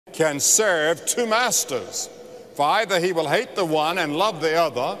can serve two masters. For either he will hate the one and love the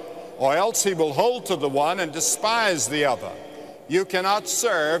other, or else he will hold to the one and despise the other. You cannot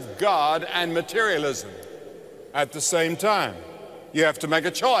serve God and materialism at the same time. You have to make a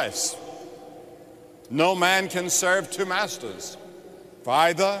choice. No man can serve two masters. For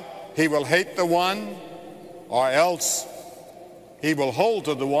either he will hate the one, or else he will hold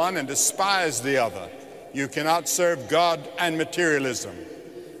to the one and despise the other. You cannot serve God and materialism.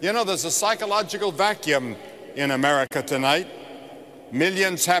 You know, there's a psychological vacuum in America tonight.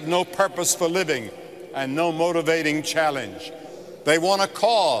 Millions have no purpose for living and no motivating challenge. They want a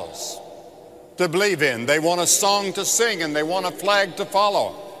cause to believe in. They want a song to sing, and they want a flag to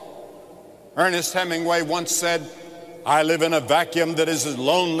follow. Ernest Hemingway once said, "I live in a vacuum that is as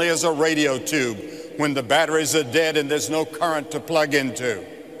lonely as a radio tube when the batteries are dead and there's no current to plug into."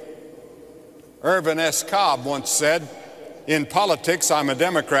 Irvin S. Cobb once said, "In politics, I'm a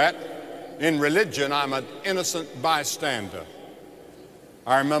Democrat. In religion, I'm an innocent bystander."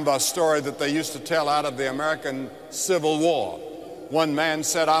 I remember a story that they used to tell out of the American Civil War. One man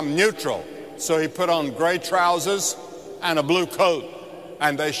said, "I'm neutral." So he put on gray trousers and a blue coat,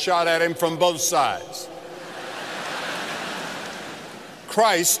 and they shot at him from both sides.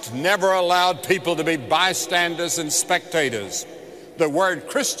 Christ never allowed people to be bystanders and spectators. The word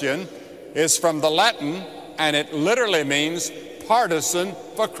Christian is from the Latin, and it literally means partisan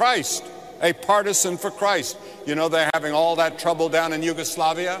for Christ, a partisan for Christ. You know, they're having all that trouble down in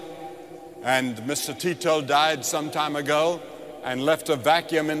Yugoslavia, and Mr. Tito died some time ago and left a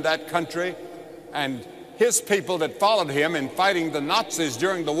vacuum in that country, and his people that followed him in fighting the Nazis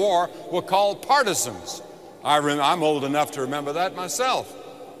during the war were called partisans. I'm old enough to remember that myself.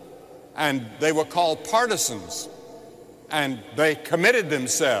 And they were called partisans, and they committed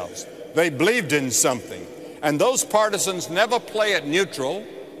themselves. They believed in something. And those partisans never play it neutral.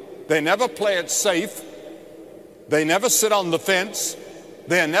 They never play it safe. They never sit on the fence.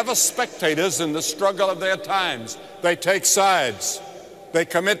 They are never spectators in the struggle of their times. They take sides. They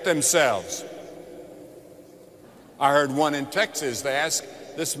commit themselves. I heard one in Texas. They asked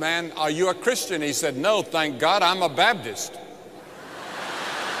this man, "Are you a Christian?" He said, "No, thank God, I'm a Baptist."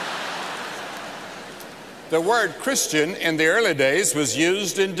 The word Christian in the early days was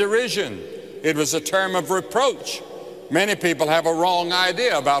used in derision. It was a term of reproach. Many people have a wrong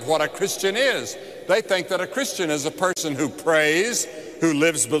idea about what a Christian is. They think that a Christian is a person who prays, who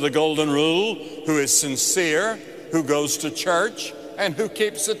lives by the golden rule, who is sincere, who goes to church, and who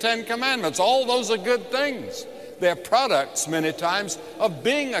keeps the Ten Commandments. All those are good things. They're products, many times, of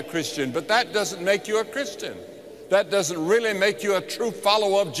being a Christian, but that doesn't make you a Christian. That doesn't really make you a true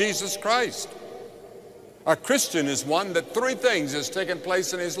follower of Jesus Christ. A Christian is one that three things has taken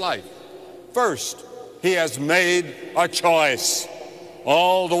place in his life. First, he has made a choice.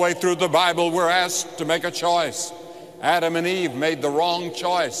 All the way through the Bible, we're asked to make a choice. Adam and Eve made the wrong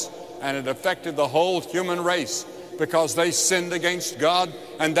choice, and it affected the whole human race because they sinned against God,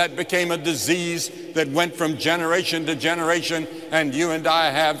 and that became a disease that went from generation to generation, and you and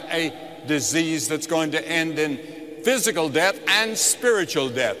I have a disease that's going to end in physical death and spiritual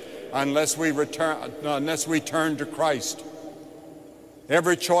death unless we turn to Christ.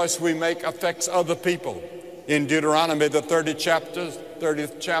 Every choice we make affects other people. In Deuteronomy, the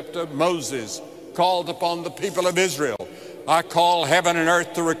 30th chapter, Moses called upon the people of Israel. "I call heaven and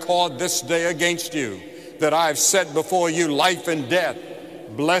earth to record this day against you, that I've set before you life and death,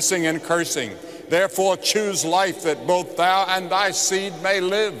 blessing and cursing. Therefore choose life, that both thou and thy seed may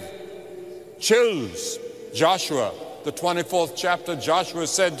live." Choose. Joshua, the 24th chapter, Joshua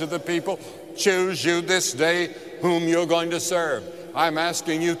said to the people, "Choose you this day whom you're going to serve." I'm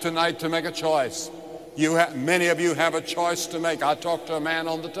asking you tonight to make a choice. Many of you have a choice to make. I talked to a man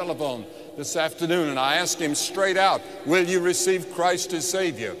on the telephone this afternoon, and I asked him straight out, "Will you receive Christ as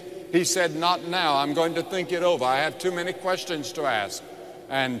Savior?" He said, "Not now. I'm going to think it over. I have too many questions to ask."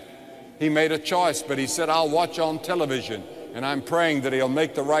 And he made a choice, but he said, "I'll watch on television," and I'm praying that he'll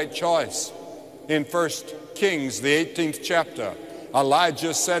make the right choice. In 1 Kings, the 18th chapter,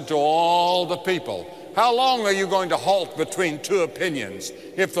 Elijah said to all the people, "How long are you going to halt between two opinions?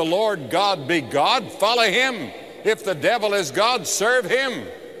 If the Lord God be God, follow him. If the devil is God, serve him."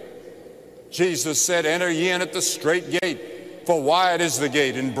 Jesus said, "Enter ye in at the strait gate, for wide is the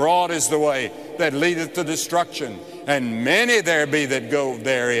gate, and broad is the way that leadeth to destruction, and many there be that go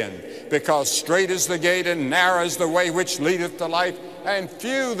therein. Because strait is the gate, and narrow is the way which leadeth to life, and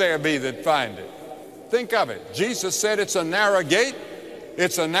few there be that find it." Think of it. Jesus said it's a narrow gate,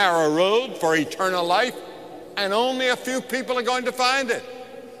 it's a narrow road for eternal life, and only a few people are going to find it.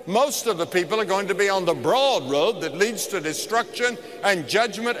 Most of the people are going to be on the broad road that leads to destruction and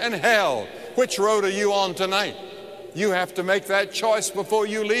judgment and hell. Which road are you on tonight? You have to make that choice before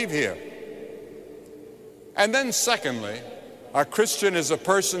you leave here. And then secondly, a Christian is a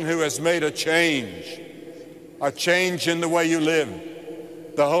person who has made a change in the way you live.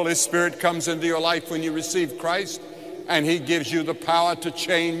 The Holy Spirit comes into your life when you receive Christ, and He gives you the power to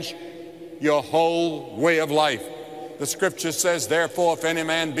change your whole way of life. The Scripture says, therefore, if any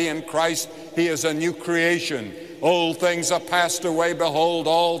man be in Christ, he is a new creation. Old things are passed away. Behold,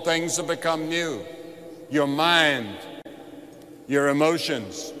 all things have become new. Your mind, your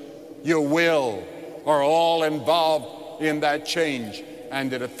emotions, your will are all involved in that change,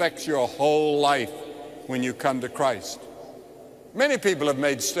 and it affects your whole life when you come to Christ. Many people have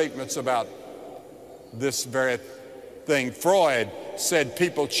made statements about this very thing. Freud said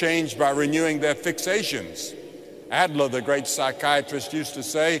people change by renewing their fixations. Adler, the great psychiatrist, used to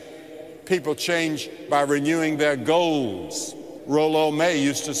say people change by renewing their goals. Rollo May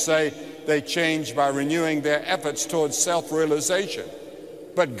used to say they change by renewing their efforts towards self-realization.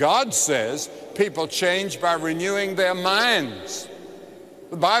 But God says people change by renewing their minds.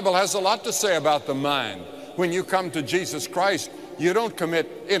 The Bible has a lot to say about the mind. When you come to Jesus Christ, you don't commit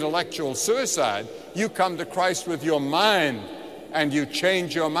intellectual suicide. You come to Christ with your mind, and you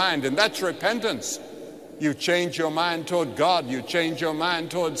change your mind, and that's repentance. You change your mind toward God. You change your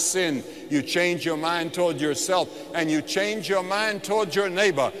mind toward sin. You change your mind toward yourself, and you change your mind toward your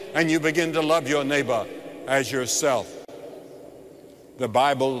neighbor, and you begin to love your neighbor as yourself. The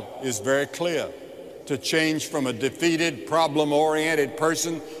Bible is very clear. To change from a defeated, problem-oriented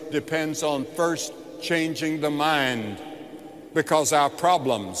person depends on first changing the mind, because our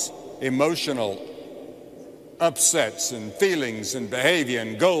problems, emotional upsets and feelings and behavior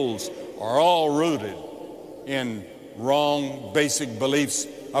and goals are all rooted in wrong basic beliefs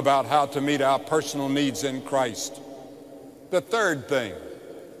about how to meet our personal needs in Christ. The third thing,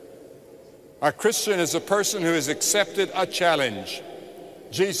 a Christian is a person who has accepted a challenge.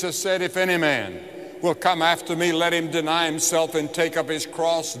 Jesus said, if any man will come after me, let him deny himself and take up his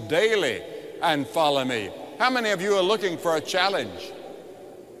cross daily and follow me. How many of you are looking for a challenge?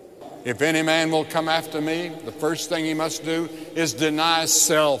 If any man will come after me, the first thing he must do is deny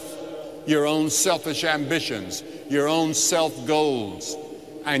self, your own selfish ambitions, your own self-goals.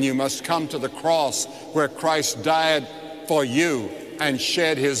 And you must come to the cross where Christ died for you and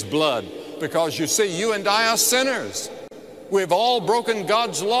shed His blood. Because you see, you and I are sinners. We've all broken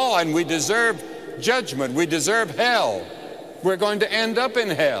God's law, and we deserve judgment. We deserve hell. We're going to end up in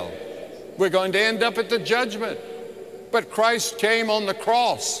hell. We're going to end up at the judgment. But Christ came on the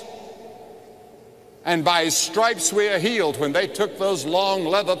cross, and by His stripes we are healed. When they took those long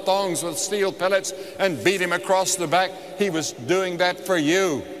leather thongs with steel pellets and beat Him across the back, He was doing that for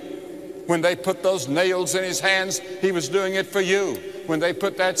you. When they put those nails in His hands, He was doing it for you. When they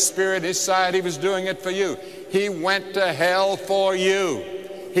put that spear in His side, He was doing it for you. He went to hell for you.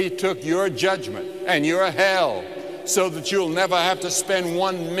 He took your judgment and your hell so that you'll never have to spend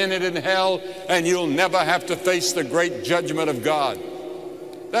 1 minute in hell, and you'll never have to face the great judgment of God.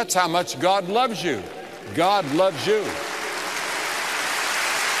 That's how much God loves you. God loves you.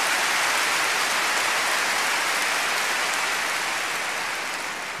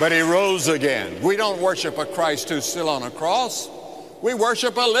 But He rose again. We don't worship a Christ who's still on a cross. We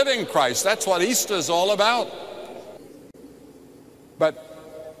worship a living Christ. That's what Easter is all about.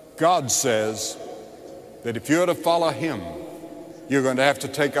 But God says that if you're to follow Him, you're going to have to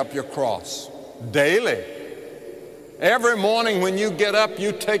take up your cross daily. Every morning when you get up,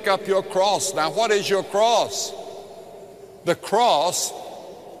 you take up your cross. Now, what is your cross? The cross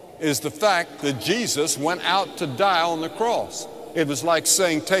is the fact that Jesus went out to die on the cross. It was like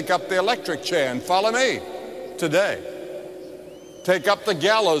saying, take up the electric chair and follow me today. Take up the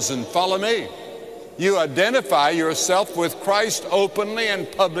gallows and follow me. You identify yourself with Christ openly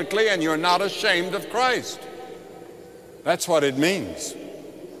and publicly, and you're not ashamed of Christ. That's what it means.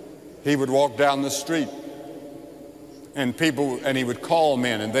 He would walk down the street, and He would call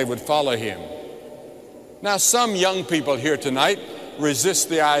men, and they would follow Him. Now, some young people here tonight resist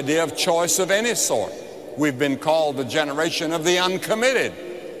the idea of choice of any sort. We've been called the generation of the uncommitted.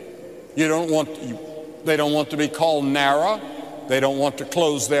 They don't want to be called narrow. They don't want to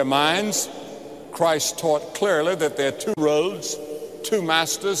close their minds. Christ taught clearly that there are two roads, two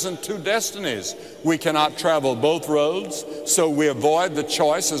masters, and two destinies. We cannot travel both roads, so we avoid the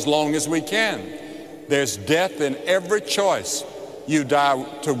choice as long as we can. There's death in every choice. You die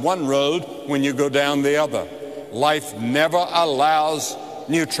to one road when you go down the other. Life never allows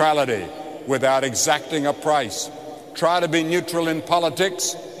neutrality without exacting a price. Try to be neutral in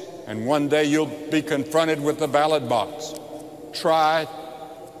politics, and one day you'll be confronted with the ballot box. Try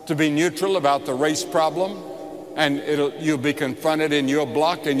to be neutral about the race problem, and you'll be confronted in your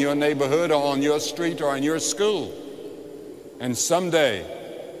block, in your neighborhood, or on your street, or in your school. And someday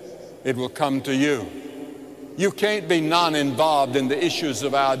it will come to you. You can't be non-involved in the issues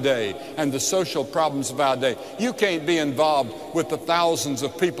of our day and the social problems of our day. You can't be involved with the thousands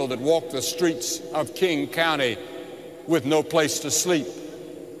of people that walk the streets of King County with no place to sleep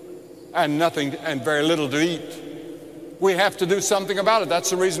and nothing and very little to eat. We have to do something about it.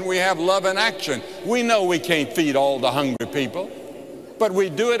 That's the reason we have Love in Action. We know we can't feed all the hungry people, but we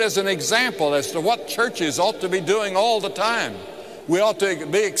do it as an example as to what churches ought to be doing all the time. We ought to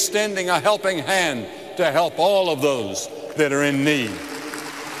be extending a helping hand to help all of those that are in need.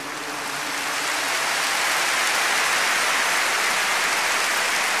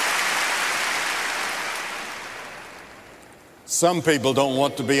 Some people don't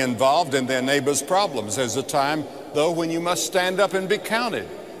want to be involved in their neighbor's problems. There's a time, though, when you must stand up and be counted.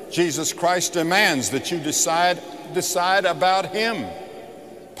 Jesus Christ demands that you decide about him.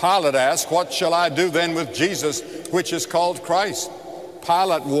 Pilate asked, "What shall I do then with Jesus, which is called Christ?"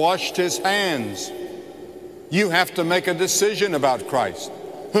 Pilate washed his hands. You have to make a decision about Christ.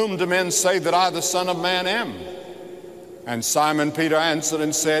 Whom do men say that I, the Son of Man, am? And Simon Peter answered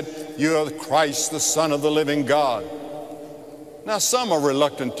and said, "You are the Christ, the Son of the living God." Now, some are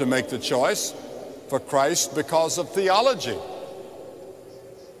reluctant to make the choice for Christ because of theology.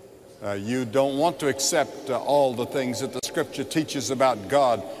 You don't want to accept all the things that the Scripture teaches about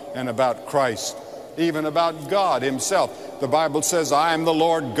God and about Christ, even about God himself. The Bible says, "I am the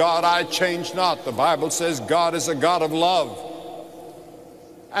Lord God, I change not." The Bible says God is a God of love.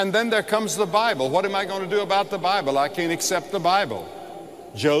 And then there comes the Bible. What am I going to do about the Bible? I can't accept the Bible.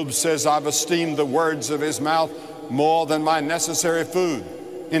 Job says, "I've esteemed the words of his mouth more than my necessary food."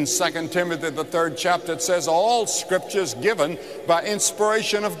 In 2 Timothy, the 3rd chapter, it says, all Scripture is given by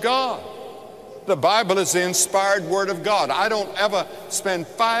inspiration of God. The Bible is the inspired Word of God. I don't ever spend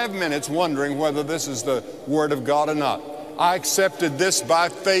 5 minutes wondering whether this is the Word of God or not. I accepted this by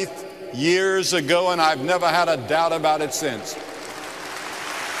faith years ago, and I've never had a doubt about it since.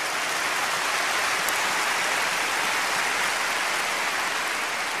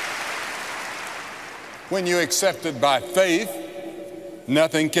 When you accept it by faith,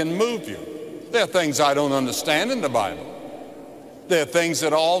 nothing can move you. There are things I don't understand in the Bible. There are things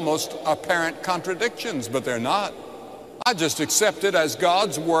that are almost apparent contradictions, but they're not. I just accept it as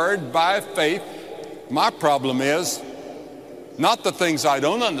God's Word by faith. My problem is not the things I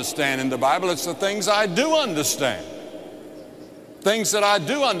don't understand in the Bible, it's the things I do understand. Things that I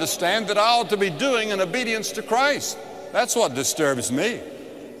do understand that I ought to be doing in obedience to Christ. That's what disturbs me.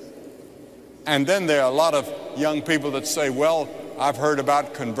 And then there are a lot of young people that say, "Well, I've heard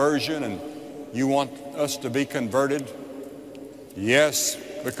about conversion and you want us to be converted?" Yes,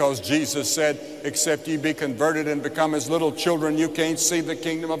 because Jesus said, "Except ye be converted and become as little children, you can't see the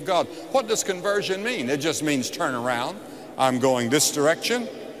kingdom of God." What does conversion mean? It just means turn around. I'm going this direction.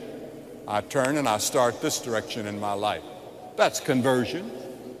 I turn and I start this direction in my life. That's conversion.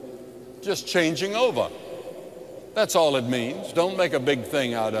 Just changing over. That's all it means. Don't make a big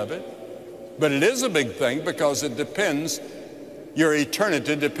thing out of it. But it is a big thing because it depends, your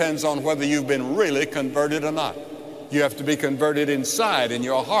eternity depends on whether you've been really converted or not. You have to be converted inside in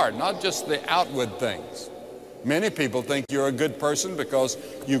your heart, not just the outward things. Many people think you're a good person because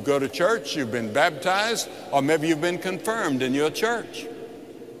you go to church, you've been baptized, or maybe you've been confirmed in your church.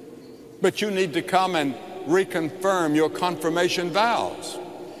 But you need to come and reconfirm your confirmation vows.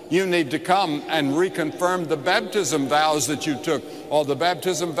 You need to come and reconfirm the baptism vows that you took or the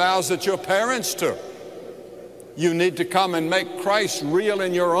baptism vows that your parents took. You need to come and make Christ real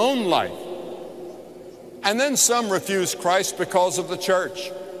in your own life. And then some refuse Christ because of the church.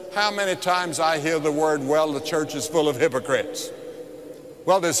 How many times I hear the word, "Well, the church is full of hypocrites."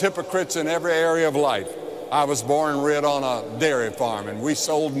 Well, there's hypocrites in every area of life. I was born and reared on a dairy farm, and we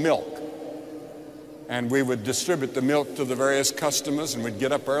sold milk. And we would distribute the milk to the various customers, and we'd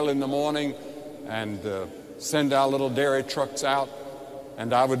get up early in the morning and send our little dairy trucks out,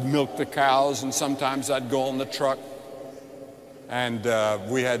 and I would milk the cows, and sometimes I'd go on the truck. And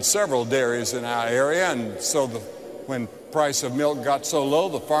we had several dairies in our area, and so when price of milk got so low,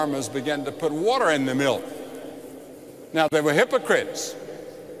 the farmers began to put water in the milk. Now, they were hypocrites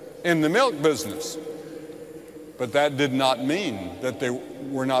in the milk business, but that did not mean that they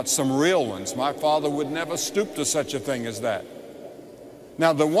were not some real ones. My father would never stoop to such a thing as that.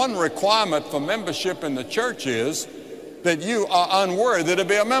 Now, the one requirement for membership in the church is that you are unworthy to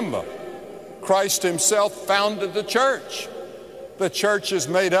be a member. Christ himself founded the church. The church is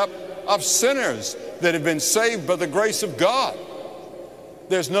made up of sinners that have been saved by the grace of God.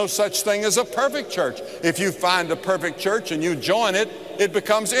 There's no such thing as a perfect church. If you find a perfect church and you join it, it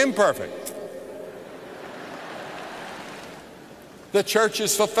becomes imperfect. The church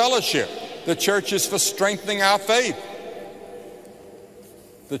is for fellowship. The church is for strengthening our faith.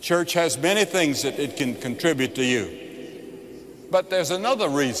 The church has many things that it can contribute to you. But there's another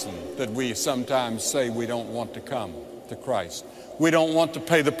reason that we sometimes say we don't want to come to Christ. We don't want to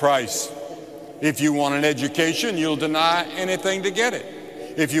pay the price. If you want an education, you'll deny anything to get it.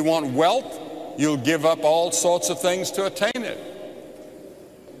 If you want wealth, you'll give up all sorts of things to attain it.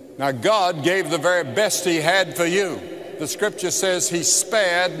 Now, God gave the very best He had for you. The Scripture says He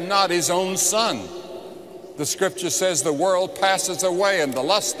spared not His own Son. The Scripture says the world passes away and the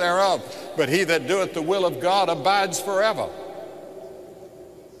lust thereof, but he that doeth the will of God abides forever.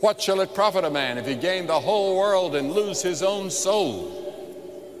 What shall it profit a man if he gain the whole world and lose his own soul?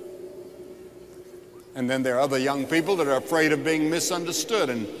 And then there are other young people that are afraid of being misunderstood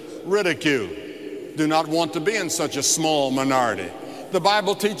and ridiculed, do not want to be in such a small minority. The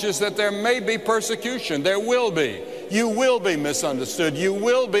Bible teaches that there may be persecution. There will be. You will be misunderstood. You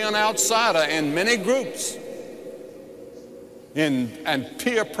will be an outsider in many groups. And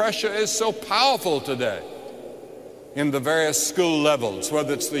peer pressure is so powerful today in the various school levels,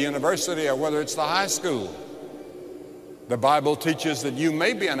 whether it's the university or whether it's the high school. The Bible teaches that you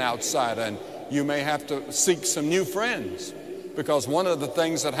may be an outsider and you may have to seek some new friends, because one of the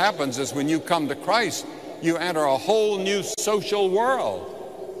things that happens is when you come to Christ, you enter a whole new social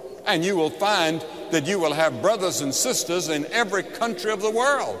world, and you will find that you will have brothers and sisters in every country of the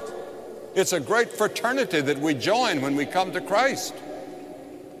world. It's a great fraternity that we join when we come to Christ.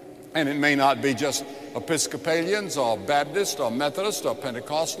 And it may not be just Episcopalians or Baptists or Methodists or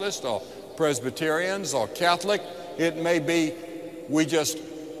Pentecostalists or Presbyterians or Catholic. It may be we just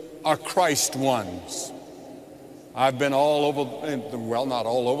are Christ ones. I've been all over, well, not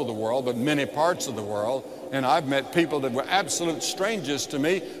all over the world, but many parts of the world, and I've met people that were absolute strangers to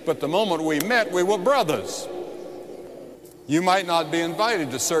me, but the moment we met, we were brothers. You might not be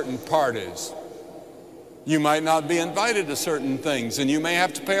invited to certain parties. You might not be invited to certain things, and you may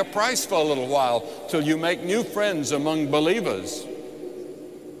have to pay a price for a little while till you make new friends among believers.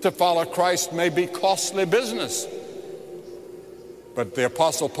 To follow Christ may be costly business. But the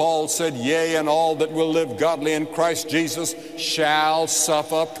Apostle Paul said, yea, and all that will live godly in Christ Jesus shall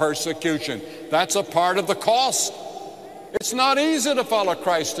suffer persecution. That's a part of the cost. It's not easy to follow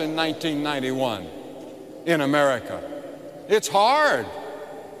Christ in 1991 in America. It's hard.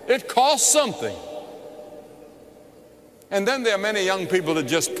 It costs something. And then there are many young people that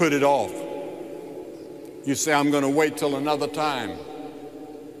just put it off. You say, I'm going to wait till another time.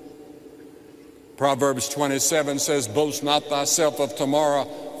 Proverbs 27 says, boast not thyself of tomorrow,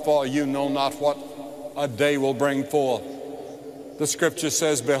 for you know not what a day will bring forth. The Scripture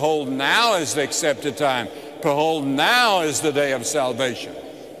says, behold, now is the accepted time. Behold, now is the day of salvation.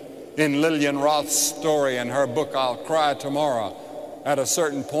 In Lillian Roth's story in her book, I'll Cry Tomorrow, at a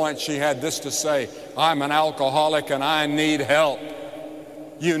certain point she had this to say, I'm an alcoholic and I need help.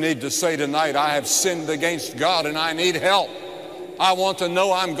 You need to say tonight, I have sinned against God and I need help. I want to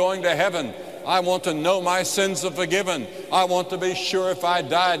know I'm going to heaven. I want to know my sins are forgiven. I want to be sure if I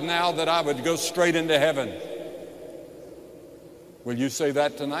died now that I would go straight into heaven. Will you say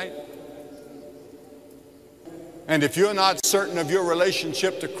that tonight? And if you're not certain of your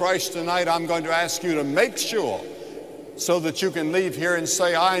relationship to Christ tonight, I'm going to ask you to make sure so that you can leave here and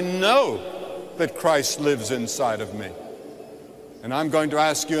say, I know that Christ lives inside of me. And I'm going to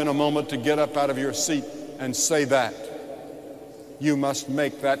ask you in a moment to get up out of your seat and say that. You must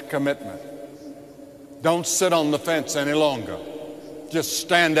make that commitment. Don't sit on the fence any longer. Just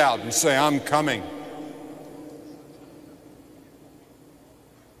stand out and say, I'm coming.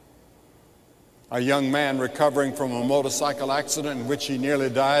 A young man recovering from a motorcycle accident in which he nearly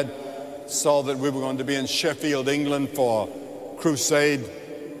died saw that we were going to be in Sheffield, England for a crusade.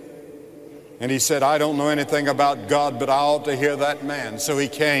 And he said, I don't know anything about God, but I ought to hear that man. So he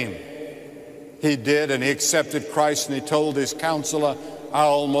came. He did, and he accepted Christ, and he told his counselor, I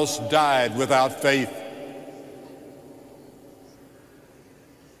almost died without faith.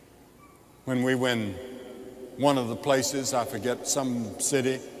 When we went one of the places, I forget, some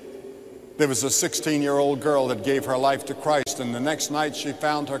city, there was a 16-year-old girl that gave her life to Christ, and the next night she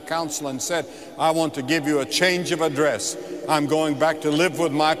found her counselor and said, I want to give you a change of address. I'm going back to live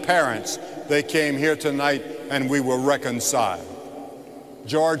with my parents. They came here tonight and we were reconciled.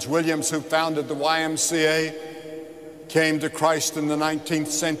 George Williams, who founded the YMCA, came to Christ in the 19th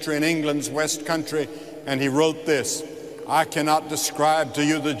century in England's West Country, and he wrote this, I cannot describe to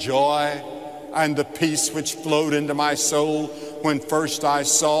you the joy and the peace which flowed into my soul when first I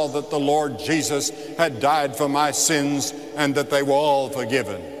saw that the Lord Jesus had died for my sins and that they were all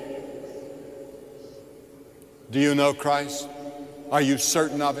forgiven. Do you know Christ? Are you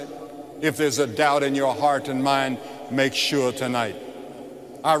certain of it? If there's a doubt in your heart and mind, make sure tonight.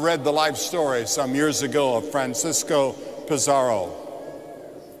 I read the life story some years ago of Francisco Pizarro.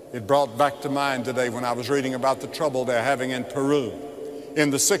 It brought back to mind today when I was reading about the trouble they're having in Peru. In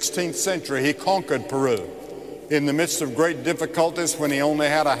the 16th century, he conquered Peru. In the midst of great difficulties, when he only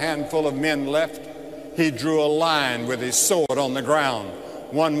had a handful of men left, he drew a line with his sword on the ground.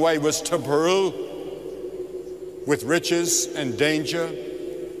 One way was to Peru with riches and danger,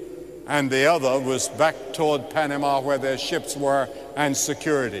 and the other was back toward Panama where their ships were and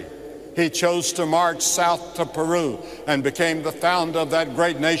security. He chose to march south to Peru and became the founder of that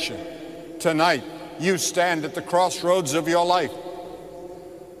great nation. Tonight, you stand at the crossroads of your life.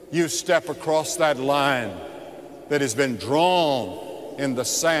 You step across that line that has been drawn in the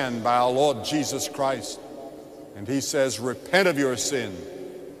sand by our Lord Jesus Christ. And he says, repent of your sin,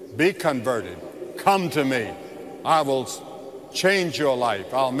 be converted, come to me. I will change your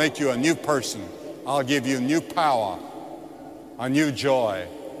life. I'll make you a new person. I'll give you new power, a new joy,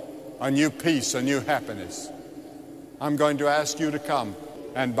 a new peace, a new happiness. I'm going to ask you to come.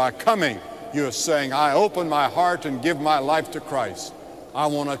 And by coming, you're saying, I open my heart and give my life to Christ. I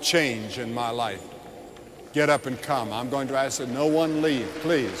want a change in my life. Get up and come. I'm going to ask that no one leave,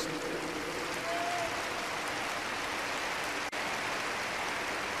 please.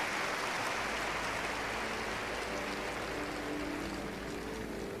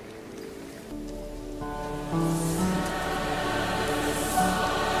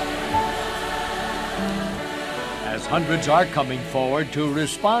 Hundreds are coming forward to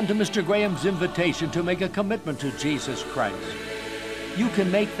respond to Mr. Graham's invitation to make a commitment to Jesus Christ. You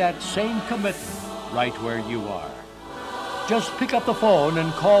can make that same commitment right where you are. Just pick up the phone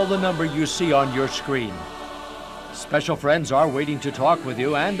and call the number you see on your screen. Special friends are waiting to talk with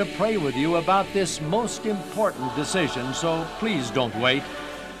you and to pray with you about this most important decision, so please don't wait.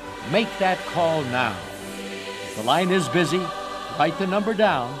 Make that call now. If the line is busy, write the number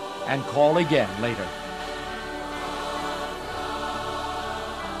down and call again later.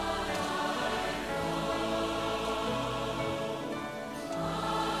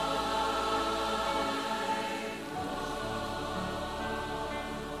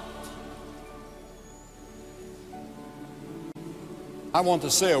 I want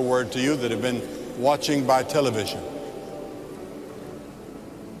to say a word to you that have been watching by television.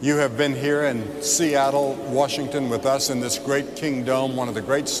 You have been here in Seattle, Washington with us in this great King Dome, one of the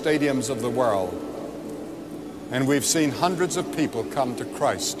great stadiums of the world. And we've seen hundreds of people come to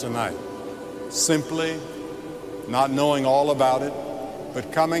Christ tonight, simply not knowing all about it,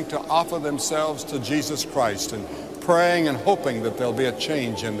 but coming to offer themselves to Jesus Christ and praying and hoping that there'll be a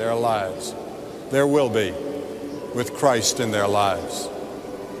change in their lives. There will be, with Christ in their lives.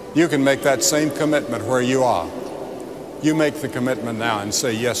 You can make that same commitment where you are. You make the commitment now and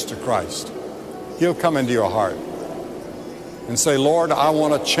say yes to Christ. He'll come into your heart and say, Lord, I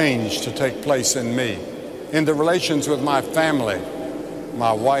want a change to take place in me, in the relations with my family,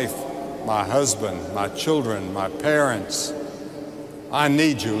 my wife, my husband, my children, my parents. I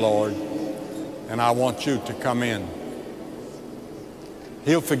need you, Lord, and I want you to come in.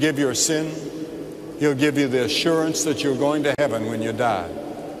 He'll forgive your sin. He'll give you the assurance that you're going to heaven when you die.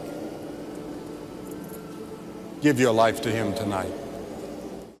 Give your life to Him tonight.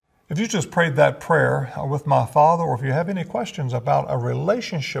 If you just prayed that prayer with my Father, or if you have any questions about a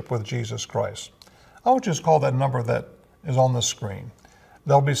relationship with Jesus Christ, I would just call that number that is on the screen.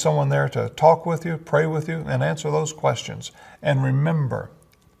 There'll be someone there to talk with you, pray with you, and answer those questions. And remember,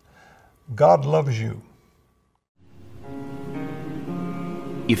 God loves you.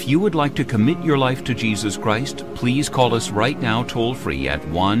 If you would like to commit your life to Jesus Christ, please call us right now toll-free at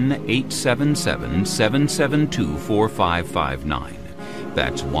 1-877-772-4559.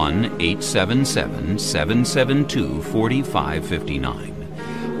 That's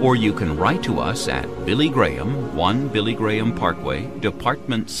 1-877-772-4559. Or you can write to us at Billy Graham, 1 Billy Graham Parkway,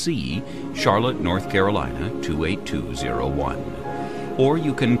 Department C, Charlotte, North Carolina, 28201. Or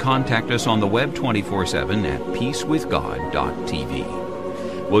you can contact us on the web 24/7 at peacewithgod.tv.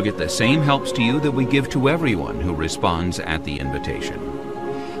 We'll get the same helps to you that we give to everyone who responds at the invitation.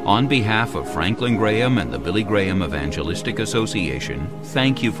 On behalf of Franklin Graham and the Billy Graham Evangelistic Association,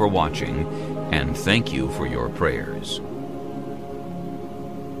 thank you for watching, and thank you for your prayers.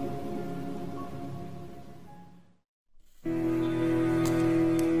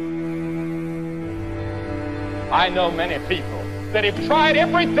 I know many people that have tried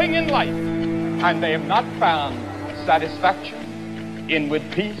everything in life and they have not found satisfaction, inward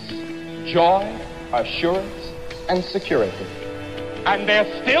peace, joy, assurance, and security. And they're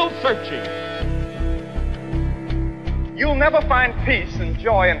still searching. You'll never find peace and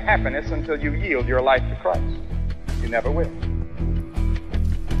joy and happiness until you yield your life to Christ. You never will.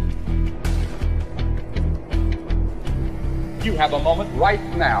 You have a moment right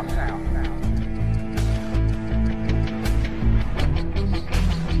now.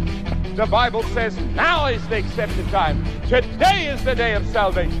 The Bible says now is the accepted time. Today is the day of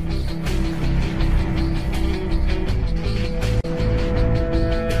salvation.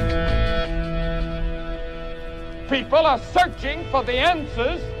 People are searching for the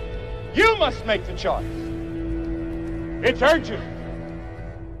answers. You must make the choice. It's urgent.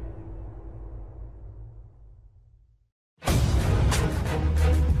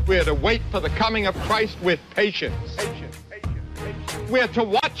 We're to wait for the coming of Christ with patience. We're to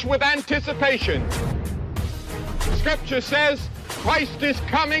watch with anticipation. Scripture says Christ is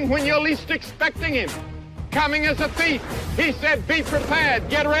coming when you're least expecting him. Coming as a thief. He said, be prepared,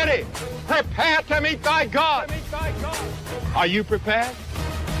 get ready. Prepare to meet thy God. Are you prepared?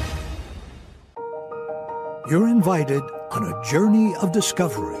 You're invited on a journey of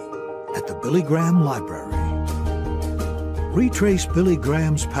discovery at the Billy Graham Library. Retrace Billy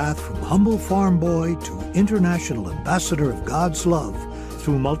Graham's path from humble farm boy to international ambassador of God's love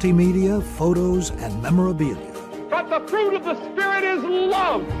through multimedia, photos, and memorabilia. But the fruit of the Spirit is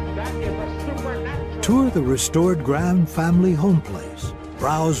love. That is a supernatural. Tour the restored Graham family home place,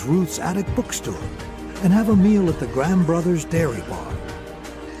 browse Ruth's attic bookstore, and have a meal at the Graham Brothers Dairy Bar.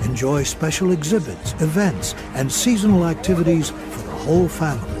 Enjoy special exhibits, events, and seasonal activities for the whole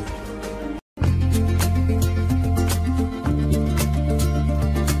family.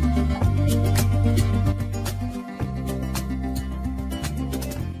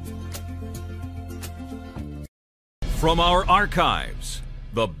 From our archives,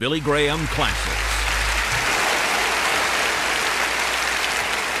 the Billy Graham Classics.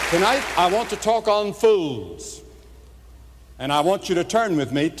 Tonight, I want to talk on fools. And I want you to turn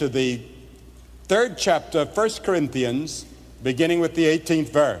with me to the 3rd chapter of 1 Corinthians, beginning with the 18th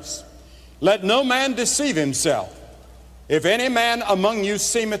verse. Let no man deceive himself. If any man among you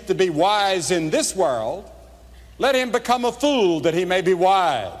seemeth to be wise in this world, let him become a fool that he may be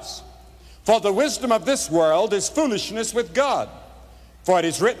wise. For the wisdom of this world is foolishness with God. For it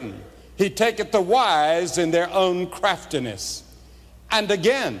is written, He taketh the wise in their own craftiness. And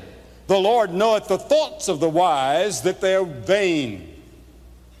again, the Lord knoweth the thoughts of the wise, that they are vain.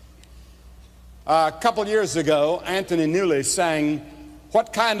 A couple years ago, Anthony Newley sang,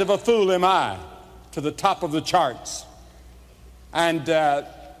 What Kind of a Fool Am I? To the top of the charts. And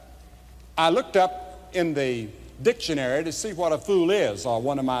I looked up in the dictionary to see what a fool is, or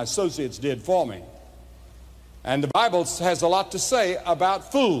one of my associates did for me. And the Bible has a lot to say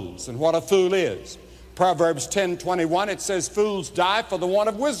about fools and what a fool is. Proverbs 10:21, it says, fools die for the want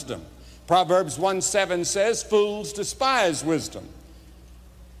of wisdom. Proverbs 1:7 says, fools despise wisdom.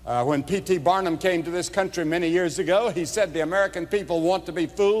 When P.T. Barnum came to this country many years ago, he said, the American people want to be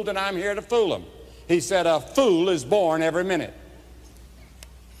fooled, and I'm here to fool them. He said, a fool is born every minute.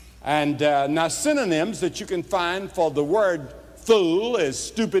 And now synonyms that you can find for the word fool is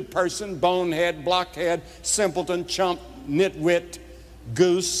stupid person, bonehead, blockhead, simpleton, chump, nitwit,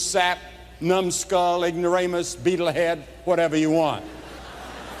 goose, sap, numbskull, ignoramus, beetlehead, whatever you want.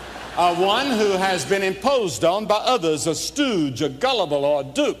 One who has been imposed on by others, a stooge, a gullible, or a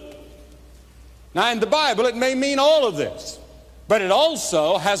dupe. Now in the Bible it may mean all of this, but it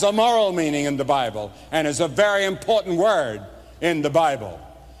also has a moral meaning in the Bible and is a very important word in the Bible.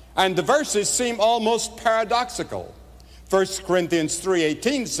 And the verses seem almost paradoxical. 1 Corinthians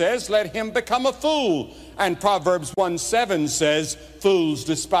 3:18 says, let him become a fool. And Proverbs 1:7 says, fools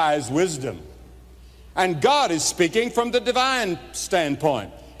despise wisdom. And God is speaking from the divine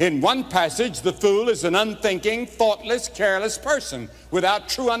standpoint. In one passage, the fool is an unthinking, thoughtless, careless person without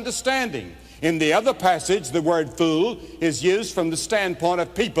true understanding. In the other passage, the word fool is used from the standpoint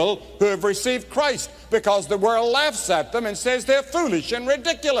of people who have received Christ, because the world laughs at them and says they're foolish and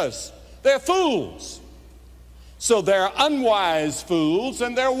ridiculous. They're fools. So there are unwise fools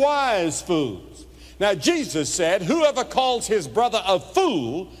and there are wise fools. Now Jesus said, whoever calls his brother a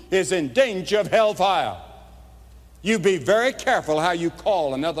fool is in danger of hellfire. You be very careful how you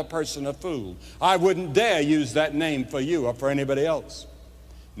call another person a fool. I wouldn't dare use that name for you or for anybody else.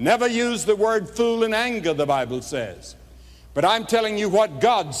 Never use the word fool in anger, the Bible says. But I'm telling you what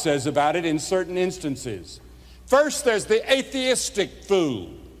God says about it in certain instances. First, there's the atheistic fool.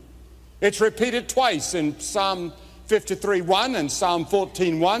 It's repeated twice in Psalm 53:1 and Psalm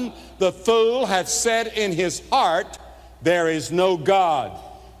 14:1. The fool hath said in his heart, there is no God.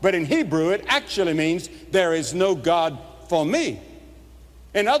 But in Hebrew, it actually means there is no God for me.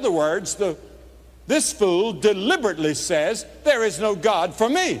 In other words, this fool deliberately says, there is no God for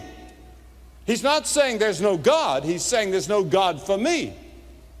me. He's not saying there's no God. He's saying there's no God for me.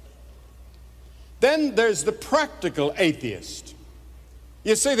 Then there's the practical atheist.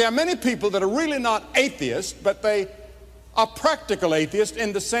 You see, there are many people that are really not atheists, but they are practical atheists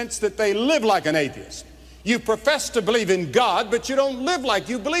in the sense that they live like an atheist. You profess to believe in God, but you don't live like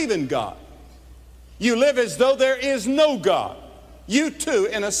you believe in God. You live as though there is no God. You too,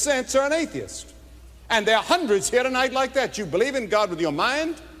 in a sense, are an atheist. And there are hundreds here tonight like that. You believe in God with your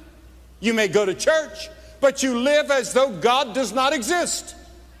mind. You may go to church, but you live as though God does not exist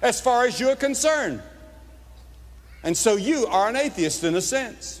as far as you're concerned. And so you are an atheist in a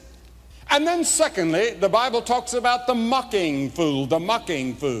sense. And then secondly, the Bible talks about the mocking fool, the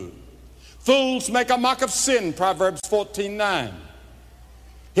mocking fool. Fools make a mock of sin, Proverbs 14:9.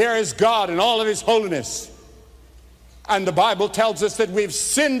 Here is God in all of his holiness. And the Bible tells us that we've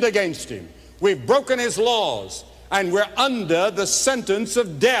sinned against him. We've broken his laws, and we're under the sentence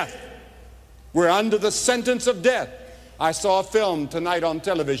of death. We're under the sentence of death. I saw a film tonight on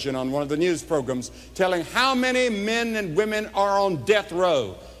television on one of the news programs telling how many men and women are on death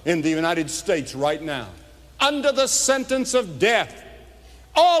row in the United States right now. Under the sentence of death.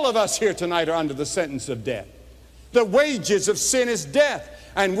 All of us here tonight are under the sentence of death. The wages of sin is death,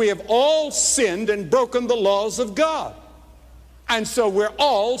 and we have all sinned and broken the laws of God. And so we're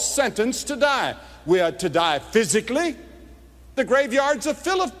all sentenced to die. We are to die physically. The graveyards are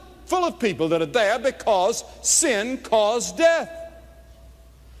full of people that are there because sin caused death.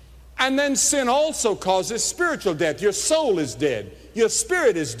 And then sin also causes spiritual death. Your soul is dead. Your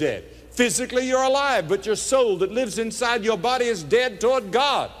spirit is dead. Physically you're alive, but your soul that lives inside your body is dead toward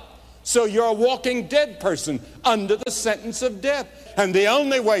God. So you're a walking dead person under the sentence of death. And the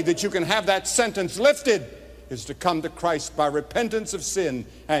only way that you can have that sentence lifted is to come to Christ by repentance of sin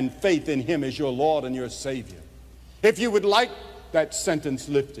and faith in him as your Lord and your Savior. If you would like that sentence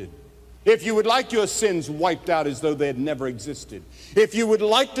lifted, if you would like your sins wiped out as though they had never existed, if you would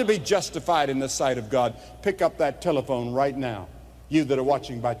like to be justified in the sight of God, pick up that telephone right now, you that are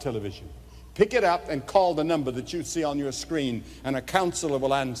watching by television. Pick it up and call the number that you see on your screen, and a counselor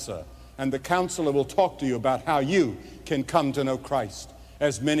will answer. And the counselor will talk to you about how you can come to know Christ.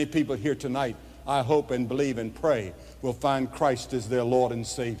 As many people here tonight, I hope and believe and pray, will find Christ as their Lord and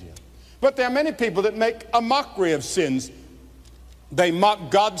Savior. But there are many people that make a mockery of sins. They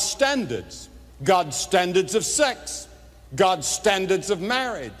mock God's standards of sex, God's standards of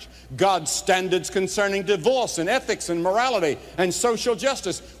marriage, God's standards concerning divorce and ethics and morality and social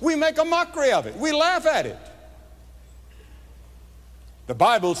justice. We make a mockery of it. We laugh at it. The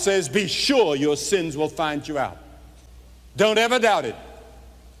Bible says, be sure your sins will find you out. Don't ever doubt it.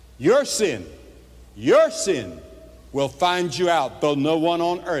 Your sin will find you out, though no one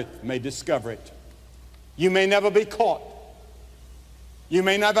on earth may discover it. You may never be caught. You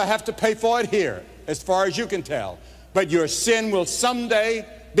may never have to pay for it here, as far as you can tell. But your sin will someday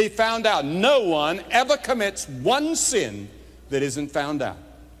be found out. No one ever commits one sin that isn't found out.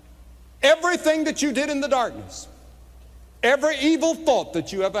 Everything that you did in the darkness, every evil thought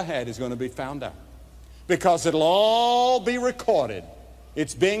that you ever had is going to be found out. Because it'll all be recorded.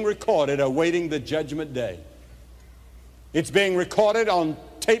 It's being recorded awaiting the judgment day. It's being recorded on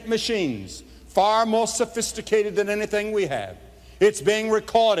tape machines, far more sophisticated than anything we have. It's being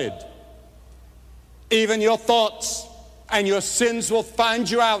recorded. Even your thoughts and your sins will find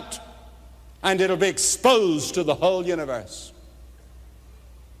you out, and it'll be exposed to the whole universe.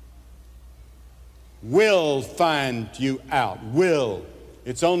 Will find you out. Will.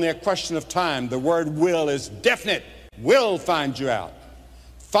 It's only a question of time. The word will is definite. Will find you out.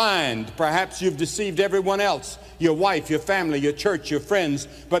 Find. Perhaps you've deceived everyone else, your wife, your family, your church, your friends,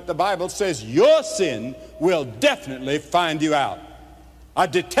 but the Bible says your sin will definitely find you out. A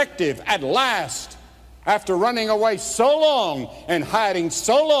detective at last, after running away so long and hiding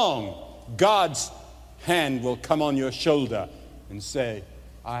so long, God's hand will come on your shoulder and say,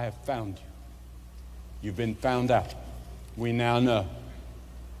 I have found you. You've been found out. We now know.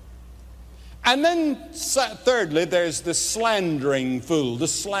 And then thirdly, there's the slandering fool, the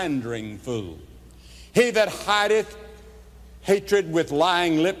slandering fool. He that hideth hatred with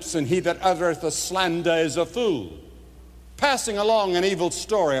lying lips, and he that uttereth a slander is a fool. Passing along an evil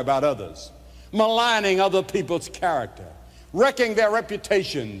story about others, maligning other people's character, wrecking their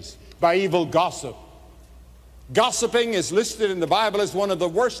reputations by evil gossip, Gossiping is listed in the Bible as one of the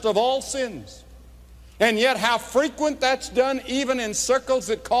worst of all sins. And yet how frequent that's done even in circles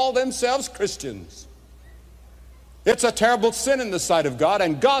that call themselves Christians. It's a terrible sin in the sight of God,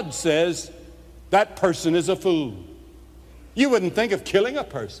 and God says that person is a fool. You wouldn't think of killing a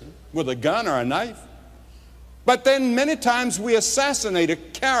person with a gun or a knife. But then many times we assassinate a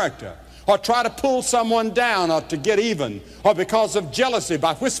character or try to pull someone down or to get even or because of jealousy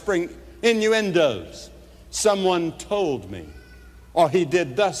by whispering innuendos. Someone told me, or he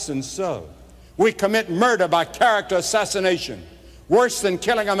did thus and so. We commit murder by character assassination, worse than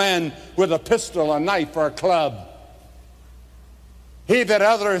killing a man with a pistol, a knife, or a club. He that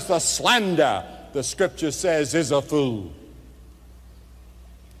uttereth a slander, the Scripture says, is a fool.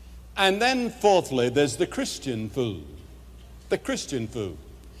 And then fourthly, there's the Christian fool. The Christian fool.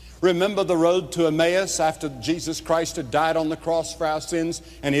 Remember the road to Emmaus after Jesus Christ had died on the cross for our sins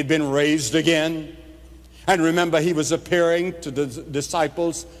and he'd been raised again? And remember he was appearing to the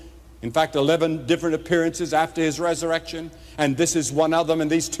disciples, in fact 11 different appearances after his resurrection, and this is one of them. And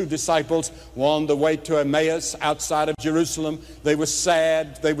these two disciples were on the way to Emmaus outside of Jerusalem. They were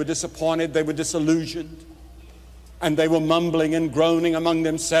sad, they were disappointed, they were disillusioned, and they were mumbling and groaning among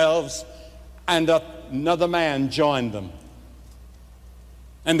themselves, and another man joined them,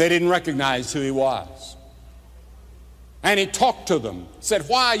 and they didn't recognize who he was. And he talked to them, said,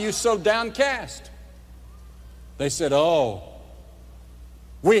 "Why are you so downcast?" They said, "Oh,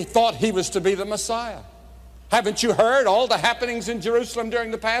 we thought he was to be the Messiah. Haven't you heard all the happenings in Jerusalem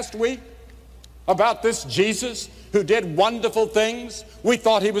during the past week about this Jesus who did wonderful things? We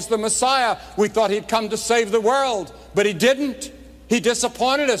thought he was the Messiah. We thought he'd come to save the world, but he didn't. He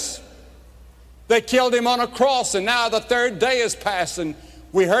disappointed us. They killed him on a cross, and now the third day has passed, and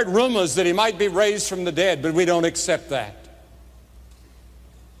we heard rumors that he might be raised from the dead, but we don't accept that."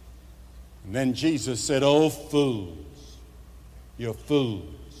 And then Jesus said, "Oh, fools, you're fools."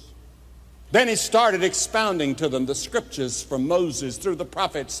 Then he started expounding to them the scriptures from Moses through the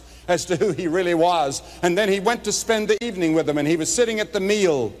prophets as to who he really was. And then he went to spend the evening with them, and he was sitting at the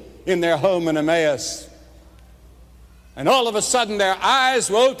meal in their home in Emmaus. And all of a sudden their eyes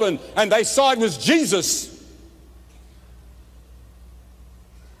were open and they saw it was Jesus.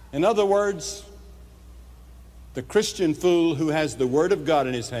 In other words, the Christian fool who has the Word of God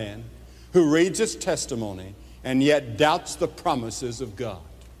in his hand, who reads his testimony, and yet doubts the promises of God.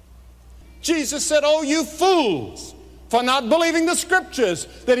 Jesus said, "Oh, you fools, for not believing the Scriptures,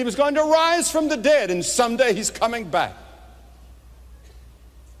 that he was going to rise from the dead, and someday he's coming back."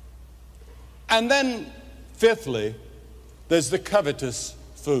 And then, fifthly, there's the covetous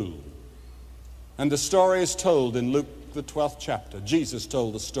fool. And the story is told in Luke, the 12th chapter. Jesus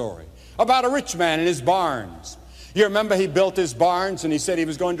told the story about a rich man in his barns. You remember he built his barns and he said he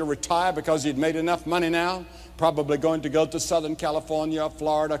was going to retire because he'd made enough money now, probably going to go to Southern California,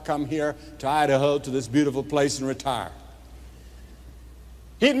 Florida, come here to Idaho, to this beautiful place, and retire.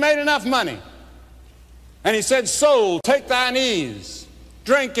 He'd made enough money. And he said, "Soul, take thine ease,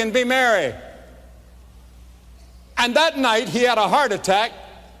 drink and be merry." And that night he had a heart attack,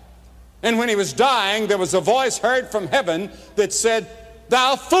 and when he was dying, there was a voice heard from heaven that said,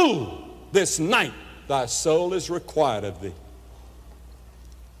 "Thou fool, this night thy soul is required of thee."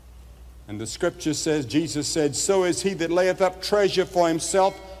 And the Scripture says, Jesus said, "So is he that layeth up treasure for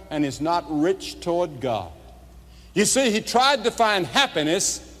himself and is not rich toward God." You see, he tried to find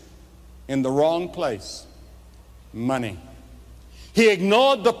happiness in the wrong place. Money. He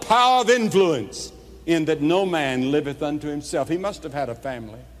ignored the power of influence, in that no man liveth unto himself. He must have had a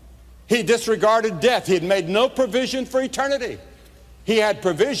family. He disregarded death. He had made no provision for eternity. He had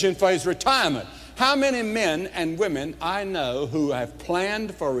provision for his retirement. How many men and women I know who have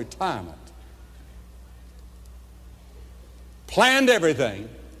planned for retirement, planned everything,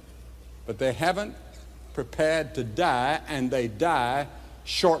 but they haven't prepared to die, and they die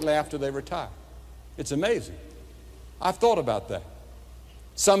shortly after they retire. It's amazing. I've thought about that.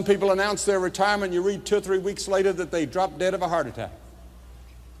 Some people announce their retirement, you read 2 or 3 weeks later that they dropped dead of a heart attack.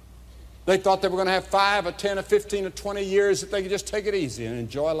 They thought they were going to have 5 or 10 or 15 or 20 years that they could just take it easy and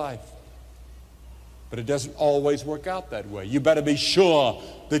enjoy life. But it doesn't always work out that way. You better be sure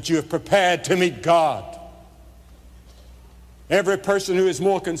that you have prepared to meet God. Every person who is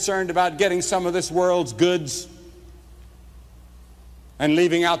more concerned about getting some of this world's goods and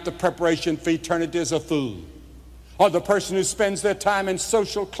leaving out the preparation for eternity is a fool. Or the person who spends their time in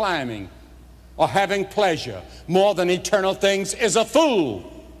social climbing or having pleasure more than eternal things is a fool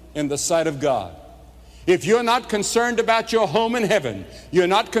in the sight of God. If you're not concerned about your home in heaven, you're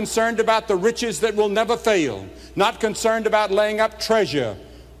not concerned about the riches that will never fail, not concerned about laying up treasure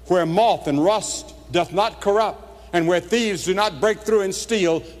where moth and rust doth not corrupt, and where thieves do not break through and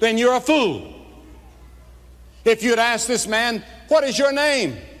steal, then you're a fool. If you'd ask this man, what is your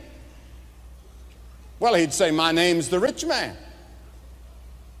name? Well, he'd say, my name's the rich man.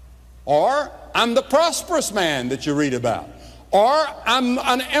 Or, I'm the prosperous man that you read about. Or, I'm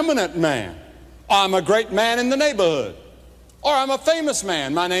an eminent man. Or, I'm a great man in the neighborhood. Or, I'm a famous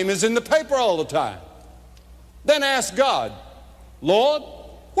man. My name is in the paper all the time. Then ask God, Lord,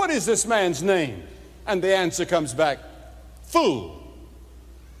 what is this man's name? And the answer comes back, fool.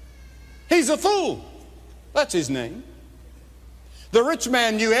 He's a fool. That's his name. The rich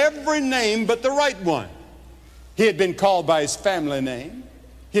man knew every name but the right one. He had been called by his family name,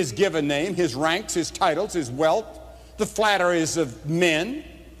 his given name, his ranks, his titles, his wealth, the flatteries of men.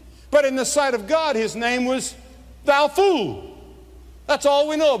 But in the sight of God, his name was thou fool. That's all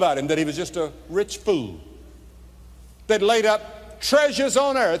we know about him, that he was just a rich fool that laid up treasures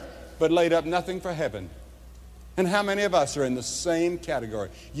on earth but laid up nothing for heaven. And how many of us are in the same category?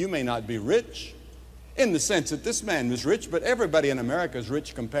 You may not be rich in the sense that this man was rich, but everybody in America is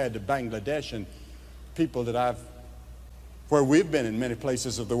rich compared to Bangladesh and people that where we've been in many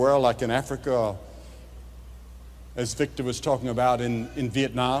places of the world, like in Africa, or as Victor was talking about in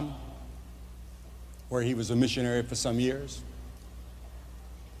Vietnam, where he was a missionary for some years.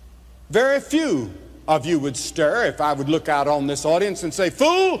 Very few of you would stir if I would look out on this audience and say,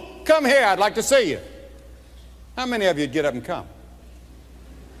 fool, come here, I'd like to see you. How many of you would get up and come?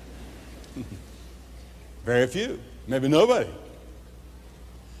 Very few, maybe nobody.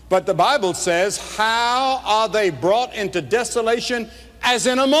 But the Bible says, how are they brought into desolation as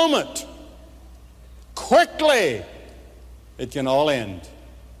in a moment? Quickly, it can all end.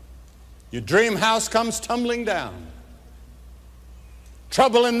 Your dream house comes tumbling down.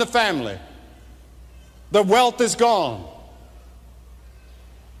 Trouble in the family. The wealth is gone.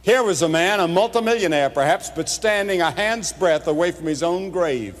 Here was a man, a multimillionaire perhaps, but standing a hand's breadth away from his own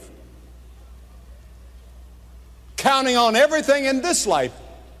grave, counting on everything in this life,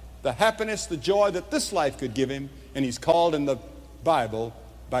 the happiness, the joy that this life could give him, and he's called in the Bible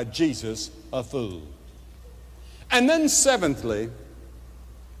by Jesus a fool. And then seventhly,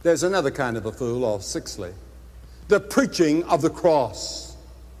 there's another kind of a fool, or sixthly, the preaching of the cross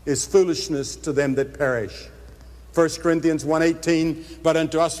is foolishness to them that perish. 1 Corinthians 1:18, but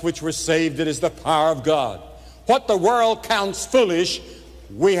unto us which were saved it is the power of God. What the world counts foolish,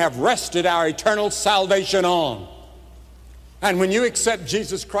 we have rested our eternal salvation on. And when you accept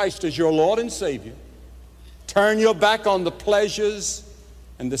Jesus Christ as your Lord and Savior, turn your back on the pleasures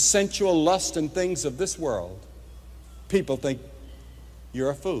and the sensual lust and things of this world, people think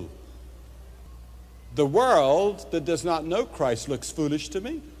you're a fool. The world that does not know Christ looks foolish to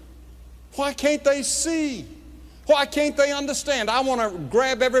me. Why can't they see? Why can't they understand? I want to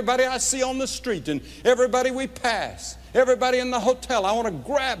grab everybody I see on the street and everybody we pass, everybody in the hotel. I want to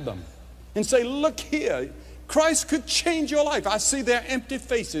grab them and say, look here, Christ could change your life. I see their empty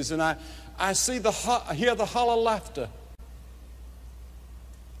faces and I hear the hollow laughter.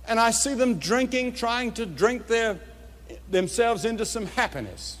 And I see them drinking, trying to drink themselves into some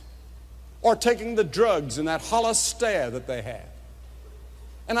happiness, or taking the drugs and that hollow stare that they have.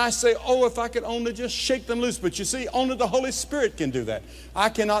 And I say, oh, if I could only just shake them loose. But you see, only the Holy Spirit can do that. I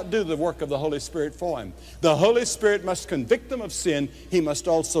cannot do the work of the Holy Spirit for him. The Holy Spirit must convict them of sin. He must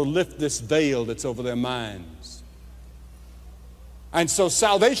also lift this veil that's over their minds. And so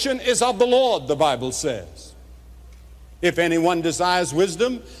salvation is of the Lord, the Bible says. If anyone desires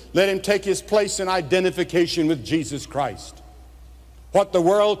wisdom, let him take his place in identification with Jesus Christ. What the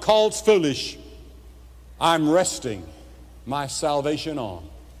world calls foolish, I'm resting my salvation on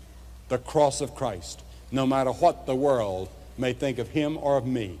the cross of Christ, no matter what the world may think of him or of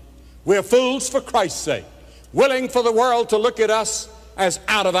me. We're fools for Christ's sake, willing for the world to look at us as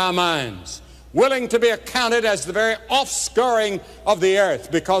out of our minds, willing to be accounted as the very offscouring of the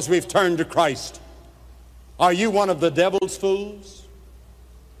earth because we've turned to Christ. Are you one of the devil's fools?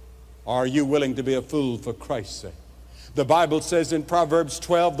 Or are you willing to be a fool for Christ's sake? The Bible says in Proverbs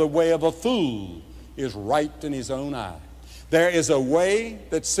 12, the way of a fool is right in his own eye. There is a way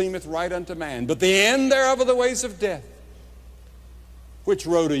that seemeth right unto man, but the end thereof are the ways of death. Which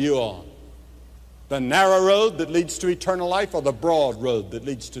road are you on? The narrow road that leads to eternal life, or the broad road that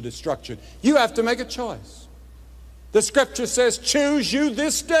leads to destruction? You have to make a choice. The Scripture says, choose you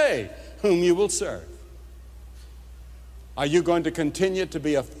this day whom you will serve. Are you going to continue to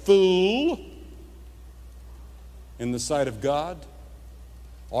be a fool in the sight of God?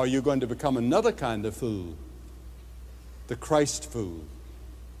 Or are you going to become another kind of fool? The Christ fool,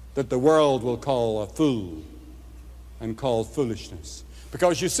 that the world will call a fool and call foolishness.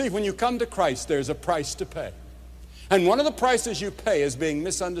 Because you see, when you come to Christ, there's a price to pay. And one of the prices you pay is being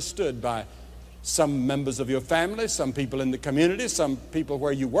misunderstood by some members of your family, some people in the community, some people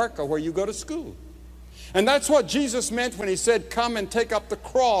where you work or where you go to school. And that's what Jesus meant when he said, come and take up the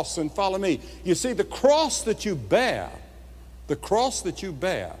cross and follow me. You see, the cross that you bear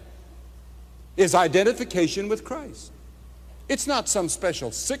is identification with Christ. It's not some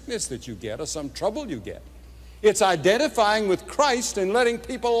special sickness that you get or some trouble you get. It's identifying with Christ and letting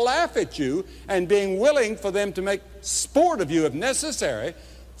people laugh at you and being willing for them to make sport of you if necessary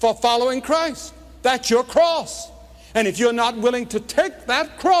for following Christ. That's your cross. And if you're not willing to take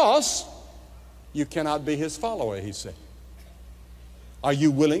that cross, you cannot be his follower, he said. Are you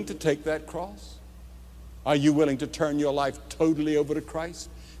willing to take that cross? Are you willing to turn your life totally over to Christ?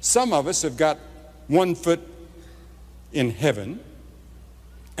 Some of us have got one foot in heaven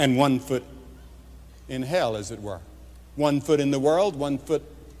and one foot in hell, as it were. One foot in the world, one foot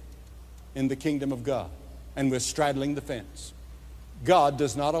in the kingdom of God. And we're straddling the fence. God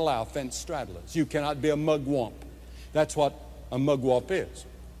does not allow fence straddlers. You cannot be a mugwump. That's what a mugwump is,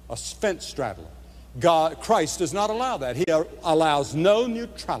 a fence straddler. Christ does not allow that. He allows no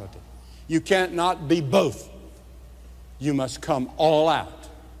neutrality. You can't not be both. You must come all out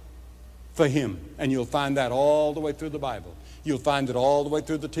for him. And you'll find that all the way through the Bible. You'll find it all the way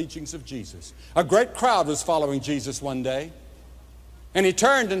through the teachings of Jesus. A great crowd was following Jesus one day. And he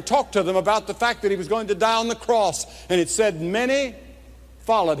turned and talked to them about the fact that he was going to die on the cross. And it said many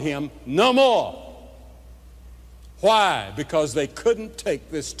followed him no more. Why? Because they couldn't take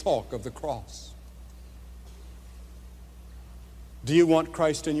this talk of the cross. Do you want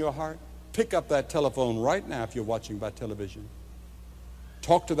Christ in your heart? Pick up that telephone right now if you're watching by television.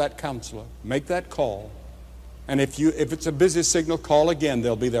 Talk to that counselor. Make that call. And if it's a busy signal, call again.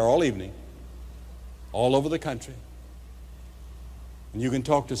 They'll be there all evening, all over the country. And you can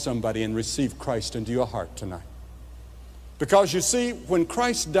talk to somebody and receive Christ into your heart tonight. Because you see, when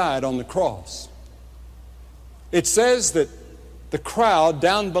Christ died on the cross, it says that the crowd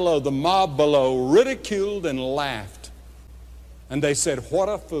down below, the mob below, ridiculed and laughed. And they said, what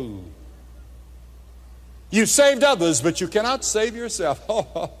a fool. You saved others, but you cannot save yourself.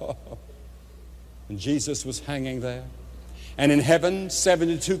 And Jesus was hanging there. And in heaven,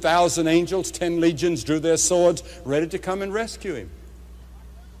 72,000 angels, 10 legions drew their swords, ready to come and rescue him.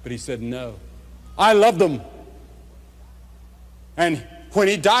 But he said, no. I love them. And when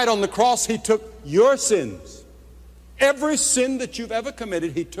he died on the cross, he took your sins. Every sin that you've ever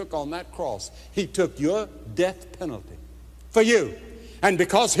committed, he took on that cross. He took your death penalty for you. And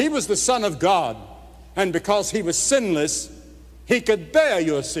because he was the Son of God, and because he was sinless, he could bear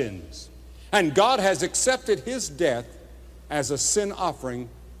your sins. And God has accepted his death as a sin offering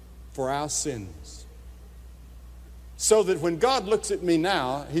for our sins. So that when God looks at me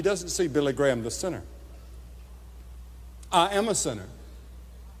now, he doesn't see Billy Graham the sinner. I am a sinner.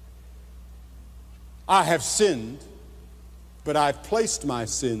 I have sinned, but I've placed my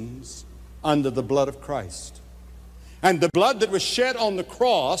sins under the blood of Christ. And the blood that was shed on the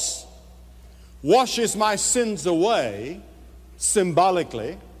cross washes my sins away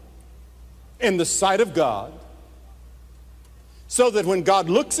symbolically in the sight of God, so that when God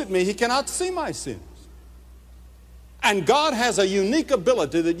looks at me, he cannot see my sins. And God has a unique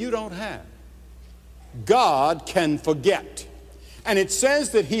ability that you don't have. God can forget. And it says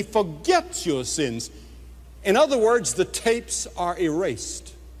that he forgets your sins. In other words, the tapes are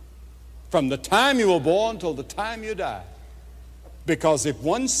erased from the time you were born till the time you die. Because if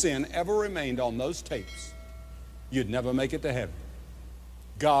one sin ever remained on those tapes, you'd never make it to heaven.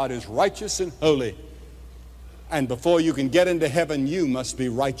 God is righteous and holy. And before you can get into heaven, you must be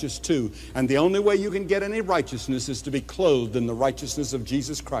righteous too. And the only way you can get any righteousness is to be clothed in the righteousness of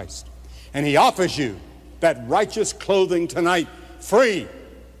Jesus Christ. And he offers you that righteous clothing tonight, free.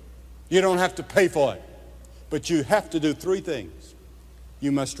 You don't have to pay for it. But you have to do three things.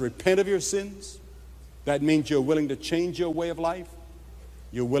 You must repent of your sins. That means you're willing to change your way of life.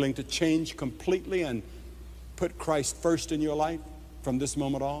 You're willing to change completely and put Christ first in your life from this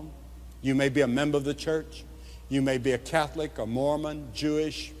moment on. You may be a member of the church. You may be a Catholic, a Mormon,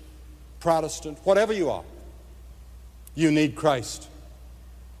 Jewish, Protestant, whatever you are. You need Christ.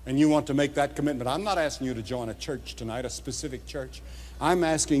 And you want to make that commitment. I'm not asking you to join a church tonight, a specific church. I'm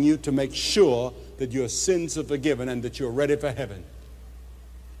asking you to make sure that your sins are forgiven and that you're ready for heaven.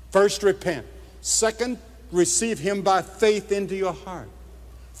 First, repent. Second, receive him by faith into your heart.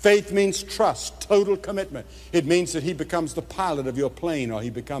 Faith means trust, total commitment. It means that he becomes the pilot of your plane, or he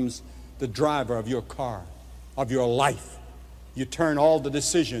becomes the driver of your car, of your life. You turn all the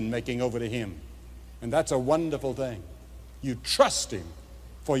decision making over to him. And that's a wonderful thing. You trust him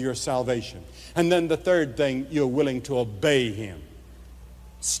for your salvation. And then the third thing, you're willing to obey Him.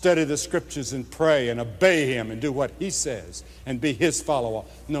 Study the Scriptures and pray and obey Him and do what He says and be His follower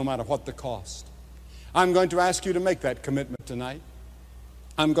no matter what the cost. I'm going to ask you to make that commitment tonight.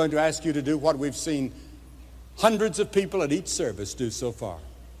 I'm going to ask you to do what we've seen hundreds of people at each service do so far.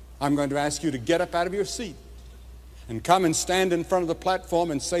 I'm going to ask you to get up out of your seat and come and stand in front of the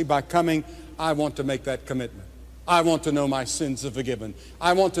platform and say, by coming, I want to make that commitment. I want to know my sins are forgiven.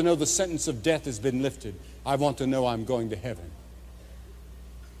 I want to know the sentence of death has been lifted. I want to know I'm going to heaven.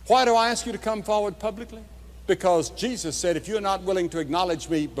 Why do I ask you to come forward publicly? Because Jesus said, if you're not willing to acknowledge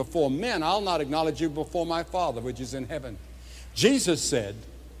me before men, I'll not acknowledge you before my Father, which is in heaven. Jesus said,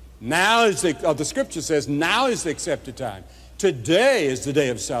 the Scripture says, now is the accepted time. Today is the day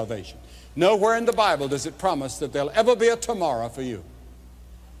of salvation. Nowhere in the Bible does it promise that there'll ever be a tomorrow for you.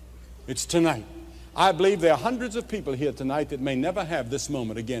 It's tonight. I believe there are hundreds of people here tonight that may never have this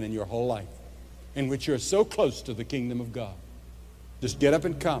moment again in your whole life, in which you're so close to the kingdom of God. Just get up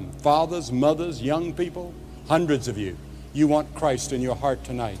and come. Fathers, mothers, young people, hundreds of you. You want Christ in your heart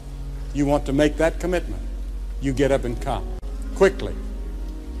tonight. You want to make that commitment. You get up and come. Quickly.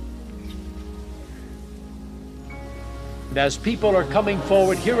 And as people are coming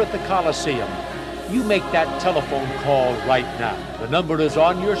forward here at the Coliseum, you make that telephone call right now. The number is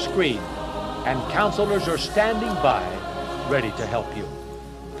on your screen, and counselors are standing by, ready to help you.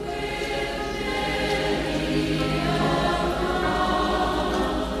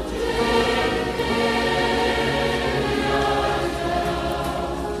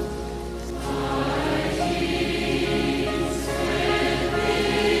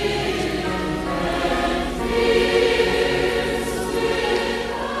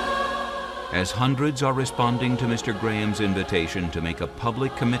 As hundreds are responding to Mr. Graham's invitation to make a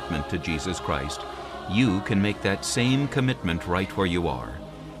public commitment to Jesus Christ, you can make that same commitment right where you are.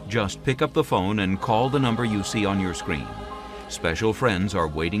 Just pick up the phone and call the number you see on your screen. Special friends are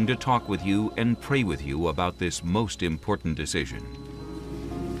waiting to talk with you and pray with you about this most important decision.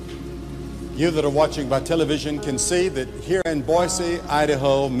 You that are watching by television can see that here in Boise,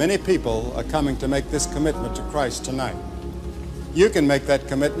 Idaho, many people are coming to make this commitment to Christ tonight. You can make that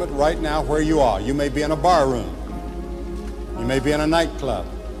commitment right now where you are. You may be in a bar room. You may be in a nightclub.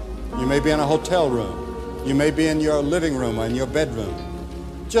 You may be in a hotel room. You may be in your living room or in your bedroom.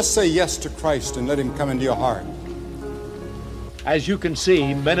 Just say yes to Christ and let Him come into your heart. As you can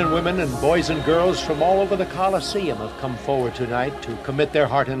see, men and women and boys and girls from all over the Coliseum have come forward tonight to commit their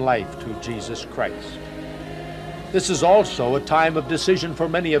heart and life to Jesus Christ. This is also a time of decision for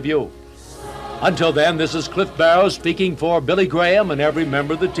many of you. Until then, this is Cliff Barrows speaking for Billy Graham and every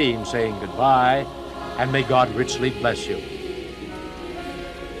member of the team saying goodbye, and may God richly bless you.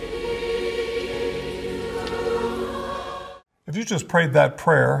 If you just prayed that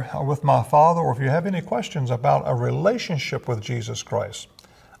prayer with my Father, or if you have any questions about a relationship with Jesus Christ,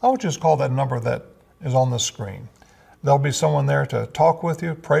 I would just call that number that is on the screen. There'll be someone there to talk with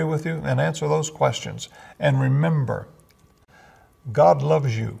you, pray with you, and answer those questions. And remember, God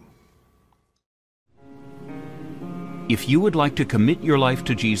loves you. If you would like to commit your life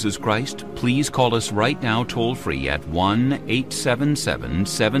to Jesus Christ, please call us right now toll-free at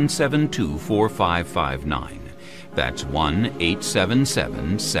 1-877-772-4559. That's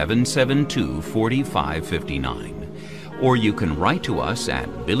 1-877-772-4559. Or you can write to us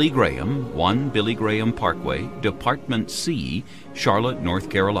at Billy Graham, 1 Billy Graham Parkway, Department C, Charlotte, North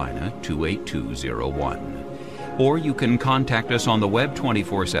Carolina, 28201. Or you can contact us on the web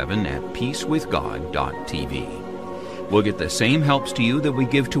 24/7 at peacewithgod.tv. We'll get the same helps to you that we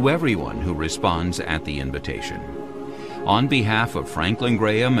give to everyone who responds at the invitation. On behalf of Franklin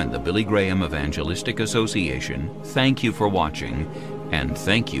Graham and the Billy Graham Evangelistic Association, thank you for watching, and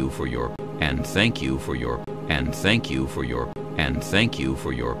thank you for your, and thank you for your, and thank you for your, and thank you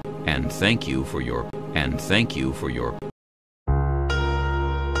for your, and thank you for your, and thank you for your,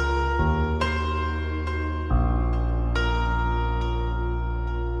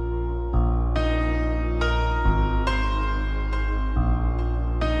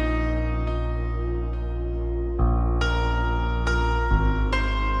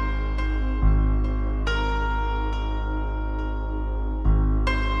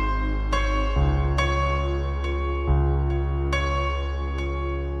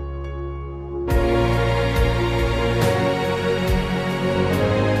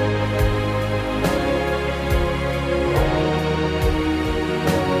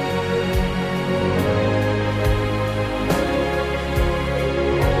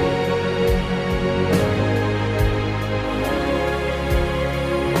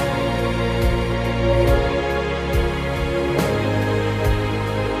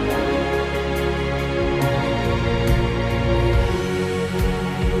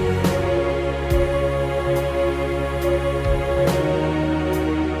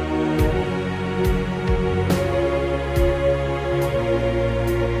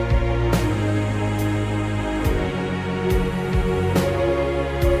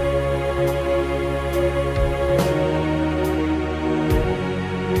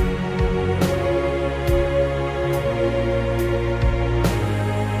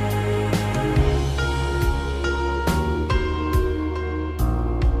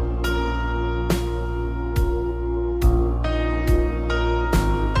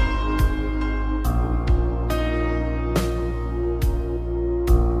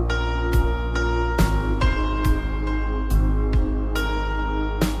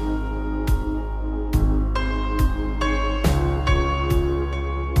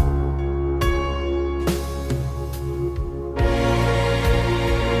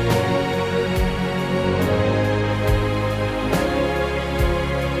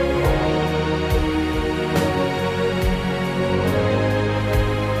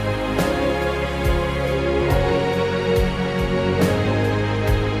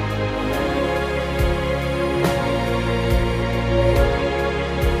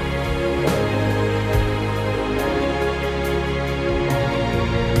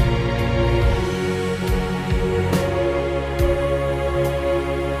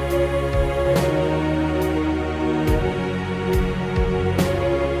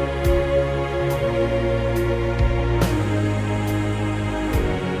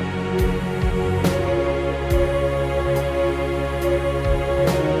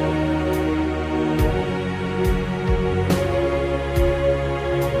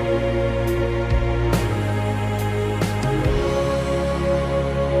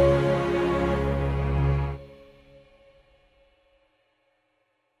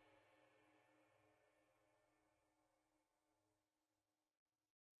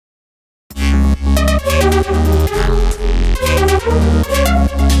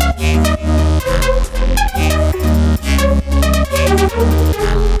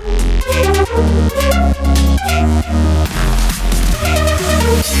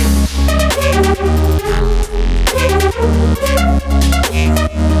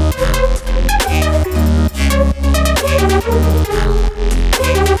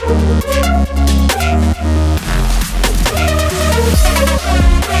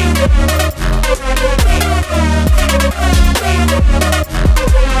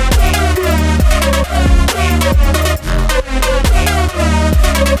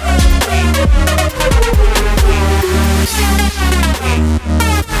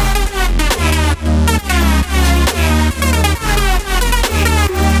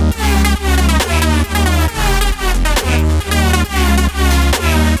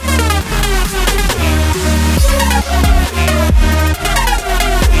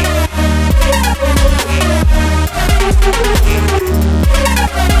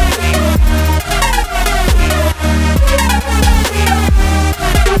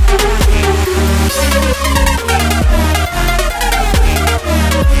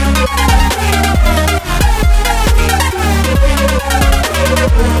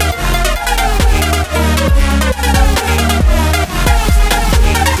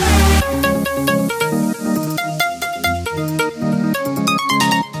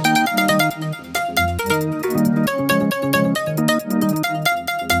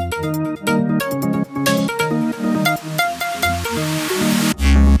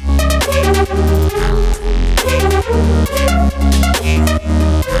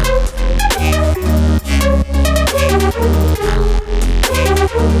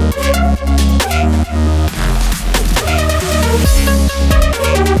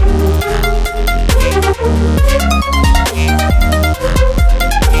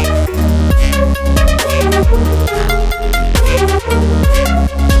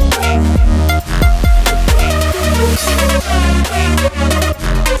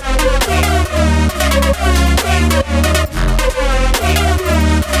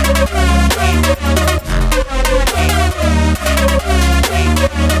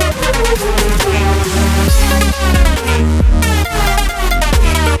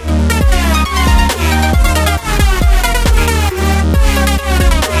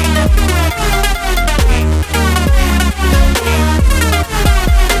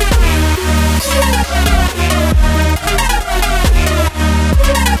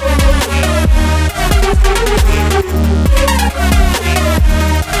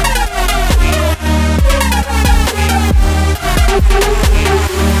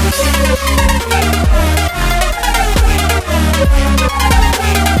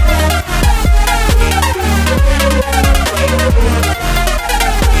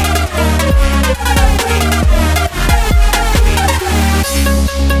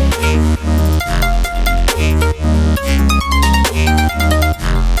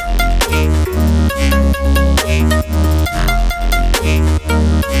 Bye.